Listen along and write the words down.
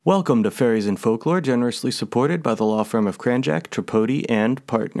Welcome to Fairies and Folklore, generously supported by the law firm of Cranjack, Tripodi, and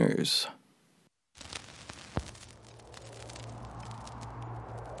Partners.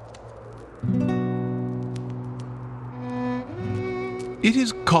 It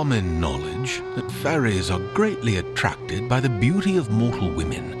is common knowledge that fairies are greatly attracted by the beauty of mortal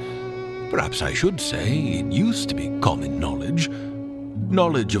women. Perhaps I should say it used to be common knowledge.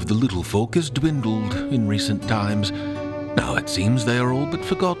 Knowledge of the little folk has dwindled in recent times. Now it seems they are all but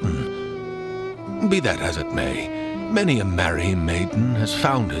forgotten. Be that as it may, many a merry maiden has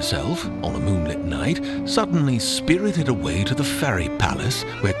found herself, on a moonlit night, suddenly spirited away to the fairy palace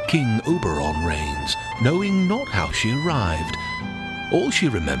where King Oberon reigns, knowing not how she arrived. All she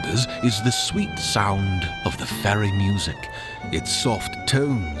remembers is the sweet sound of the fairy music, its soft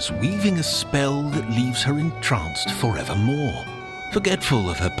tones weaving a spell that leaves her entranced forevermore, forgetful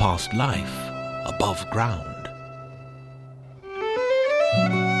of her past life above ground.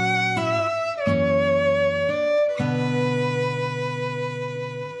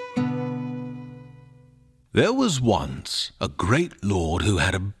 There was once a great lord who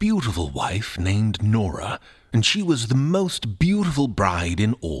had a beautiful wife named Nora, and she was the most beautiful bride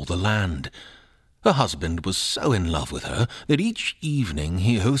in all the land. Her husband was so in love with her that each evening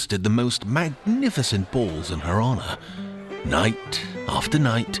he hosted the most magnificent balls in her honor. Night after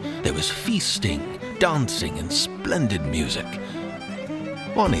night there was feasting, dancing, and splendid music.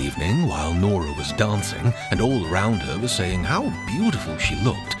 One evening, while Nora was dancing, and all around her were saying how beautiful she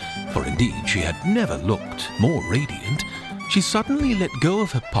looked, for indeed she had never looked more radiant, she suddenly let go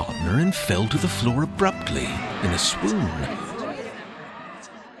of her partner and fell to the floor abruptly, in a swoon.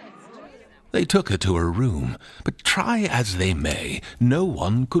 They took her to her room, but try as they may, no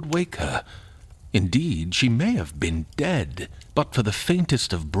one could wake her. Indeed, she may have been dead, but for the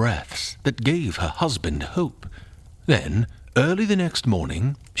faintest of breaths that gave her husband hope. Then, early the next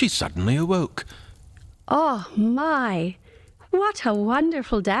morning, she suddenly awoke. Oh, my! What a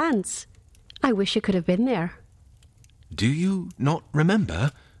wonderful dance! I wish you could have been there. Do you not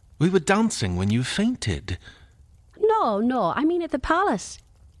remember? We were dancing when you fainted. No, I mean at the palace.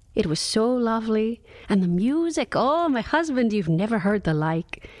 It was so lovely, and the music, oh, my husband, you've never heard the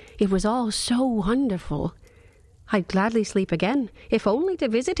like. It was all so wonderful. I'd gladly sleep again, if only to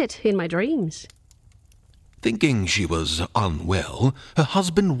visit it in my dreams. Thinking she was unwell, her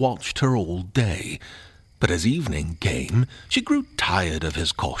husband watched her all day. But as evening came, she grew tired of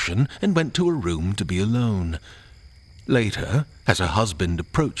his caution and went to her room to be alone. Later, as her husband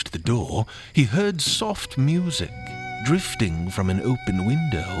approached the door, he heard soft music drifting from an open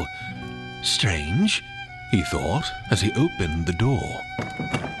window. Strange, he thought, as he opened the door.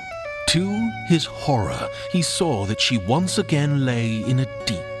 To his horror, he saw that she once again lay in a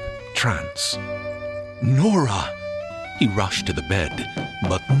deep trance. Nora! He rushed to the bed,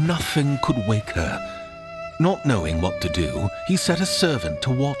 but nothing could wake her. Not knowing what to do, he set a servant to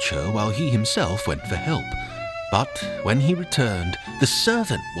watch her while he himself went for help. But when he returned, the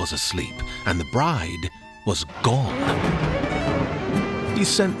servant was asleep, and the bride was gone. He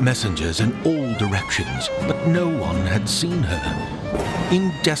sent messengers in all directions, but no one had seen her.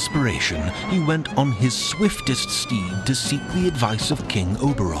 In desperation, he went on his swiftest steed to seek the advice of King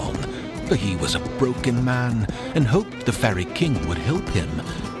Oberon, for he was a broken man, and hoped the fairy king would help him.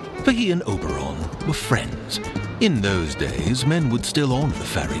 For he and Oberon were friends. In those days, men would still honor the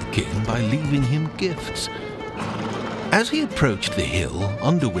fairy king by leaving him gifts. As he approached the hill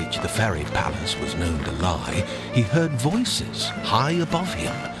under which the fairy palace was known to lie, he heard voices high above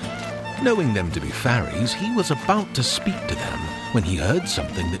him. Knowing them to be fairies, he was about to speak to them when he heard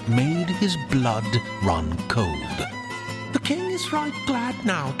something that made his blood run cold. The king is right glad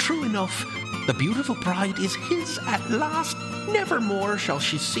now, true enough. The beautiful bride is his at last. Nevermore shall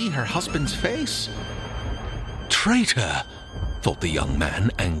she see her husband's face. Traitor, thought the young man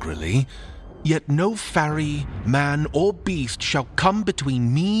angrily. Yet no fairy, man, or beast shall come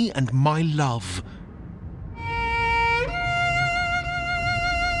between me and my love.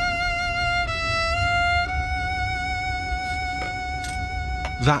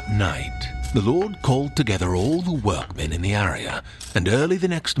 That night, the Lord called together all the workmen in the area, and early the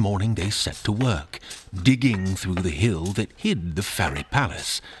next morning they set to work, digging through the hill that hid the fairy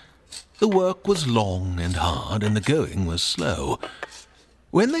palace. The work was long and hard, and the going was slow.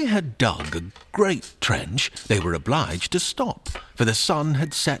 When they had dug a great trench, they were obliged to stop, for the sun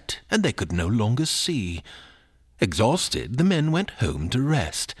had set and they could no longer see. Exhausted, the men went home to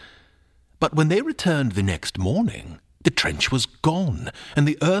rest. But when they returned the next morning, the trench was gone, and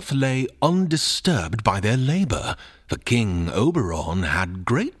the earth lay undisturbed by their labor, for King Oberon had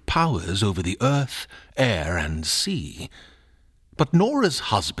great powers over the earth, air, and sea. But Nora's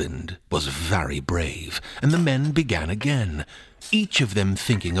husband was very brave, and the men began again, each of them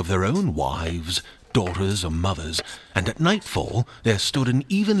thinking of their own wives, daughters, or mothers, and at nightfall there stood an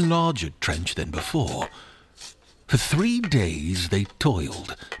even larger trench than before. For 3 days they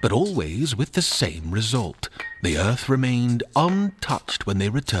toiled, but always with the same result. The earth remained untouched when they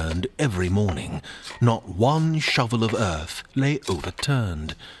returned every morning. Not one shovel of earth lay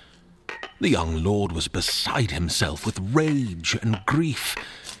overturned. The young lord was beside himself with rage and grief.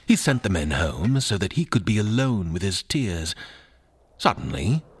 He sent the men home so that he could be alone with his tears.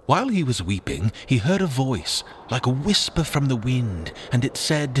 Suddenly, while he was weeping, he heard a voice like a whisper from the wind, and it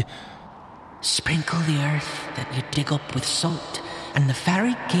said, "Sprinkle the earth that you dig up with salt, and the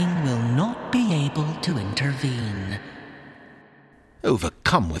fairy king will not be able to intervene."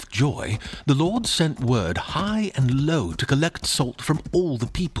 Overcome with joy, the Lord sent word high and low to collect salt from all the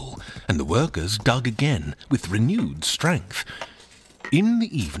people, and the workers dug again with renewed strength. In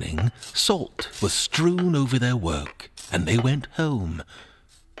the evening, salt was strewn over their work, and they went home.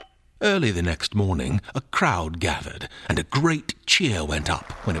 Early the next morning, a crowd gathered, and a great cheer went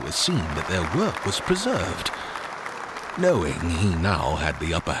up when it was seen that their work was preserved. Knowing he now had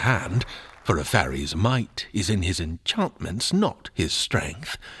the upper hand, for a fairy's might is in his enchantments, not his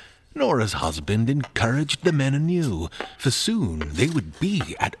strength, Nora's husband encouraged the men anew, for soon they would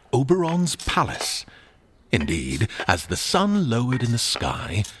be at Oberon's palace. Indeed, as the sun lowered in the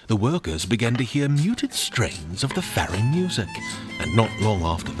sky, the workers began to hear muted strains of the fairy music, and not long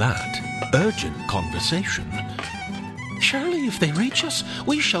after that, urgent conversation. "Surely if they reach us,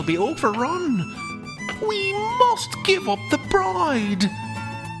 we shall be overrun. We must give up the bride."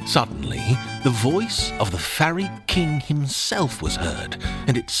 Suddenly, the voice of the fairy king himself was heard,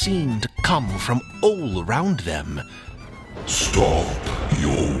 and it seemed to come from all around them. "Stop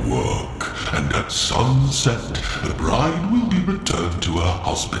your work, and at sunset the bride will be returned to her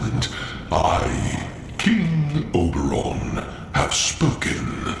husband. I, King Oberon, have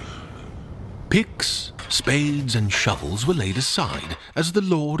spoken." Picks, spades, and shovels were laid aside as the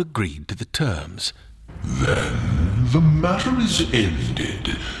Lord agreed to the terms. "Then the matter is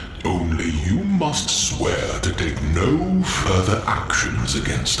ended. Only you must swear to take no further actions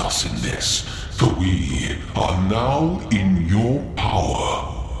against us in this, for we are now in your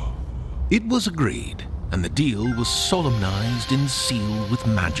power." It was agreed, and the deal was solemnized and sealed with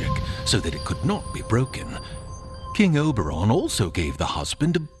magic so that it could not be broken. King Oberon also gave the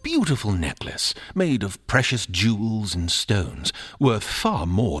husband a beautiful necklace made of precious jewels and stones, worth far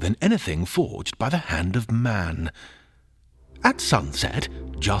more than anything forged by the hand of man. At sunset,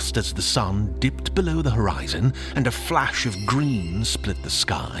 just as the sun dipped below the horizon and a flash of green split the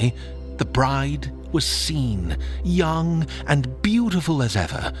sky, the bride was seen, young and beautiful as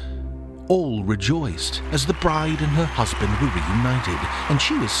ever. All rejoiced as the bride and her husband were reunited, and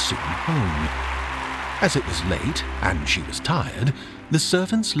she was soon home. As it was late, and she was tired, the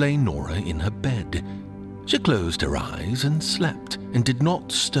servants lay Nora in her bed. She closed her eyes and slept, and did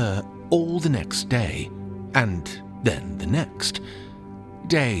not stir all the next day, and then the next.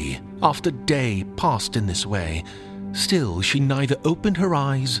 Day after day passed in this way. Still she neither opened her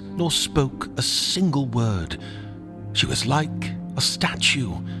eyes nor spoke a single word. She was like a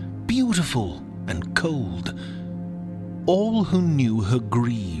statue, beautiful and cold. All who knew her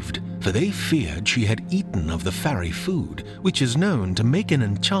grieved, for they feared she had eaten of the fairy food, which is known to make an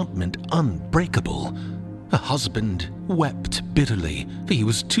enchantment unbreakable. Her husband wept bitterly, for he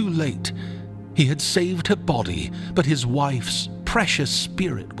was too late. He had saved her body, but his wife's precious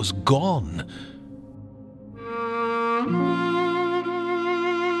spirit was gone.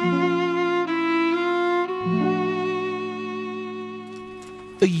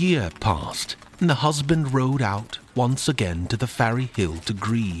 A year passed, and the husband rode out once again to the Fairy Hill to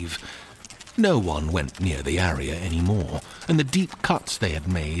grieve. No one went near the area any more, and the deep cuts they had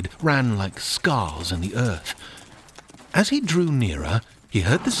made ran like scars in the earth. As he drew nearer, he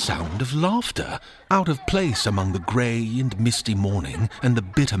heard the sound of laughter, out of place among the grey and misty morning and the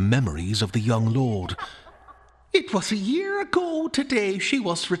bitter memories of the young lord. "It was a year ago today she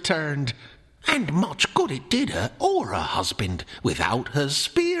was returned, and much good it did her or her husband without her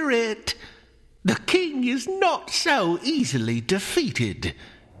spirit. The king is not so easily defeated."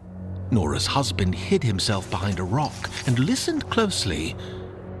 Nora's husband hid himself behind a rock and listened closely.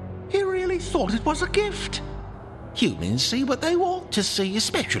 "He really thought it was a gift. Humans see what they want to see,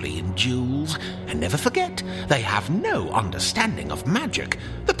 especially in jewels, and never forget they have no understanding of magic.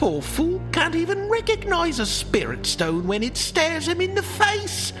 The poor fool can't even recognize a spirit stone when it stares him in the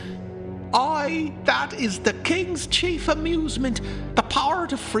face. Aye, that is the king's chief amusement. The power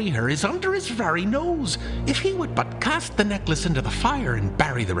to free her is under his very nose. If he would but cast the necklace into the fire and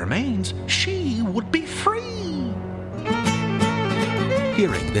bury the remains, she would be free.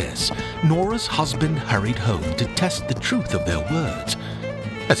 Hearing this, Nora's husband hurried home to test the truth of their words.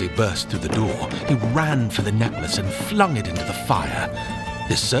 As he burst through the door, he ran for the necklace and flung it into the fire.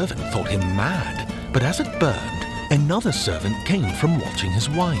 His servant thought him mad, but as it burned, another servant came from watching his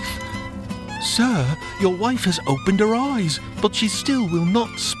wife. "Sir, your wife has opened her eyes, but she still will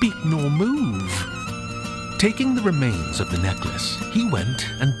not speak nor move." Taking the remains of the necklace, he went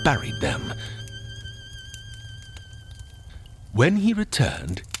and buried them. When he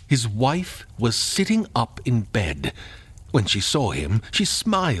returned, his wife was sitting up in bed. When she saw him, she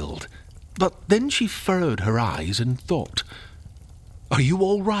smiled, but then she furrowed her eyes and thought, "Are you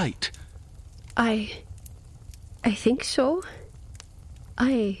all right?" I think so.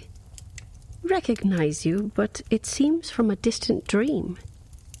 I recognize you, but it seems from a distant dream.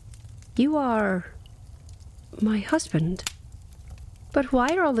 You are my husband. But why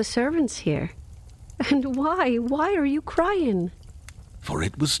are all the servants here? And why are you crying? For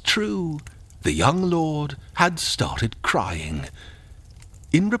it was true. The young lord had started crying.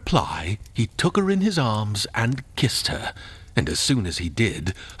 In reply, he took her in his arms and kissed her, and as soon as he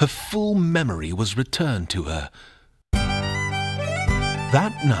did, her full memory was returned to her.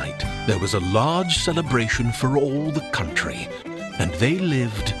 That night, there was a large celebration for all the country, and they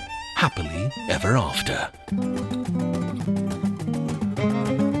lived happily ever after.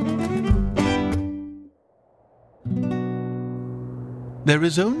 There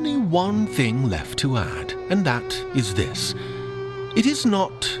is only one thing left to add, and that is this. It is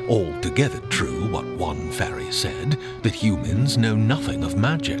not altogether true what one fairy said, that humans know nothing of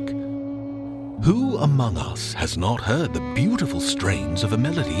magic. Who among us has not heard the beautiful strains of a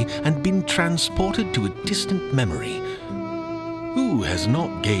melody and been transported to a distant memory? Who has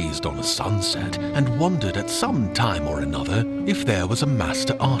not gazed on a sunset and wondered at some time or another if there was a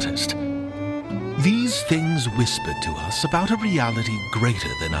master artist? These things whisper to us about a reality greater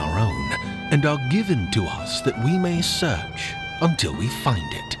than our own, and are given to us that we may search until we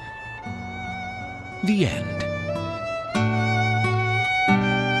find it. The end.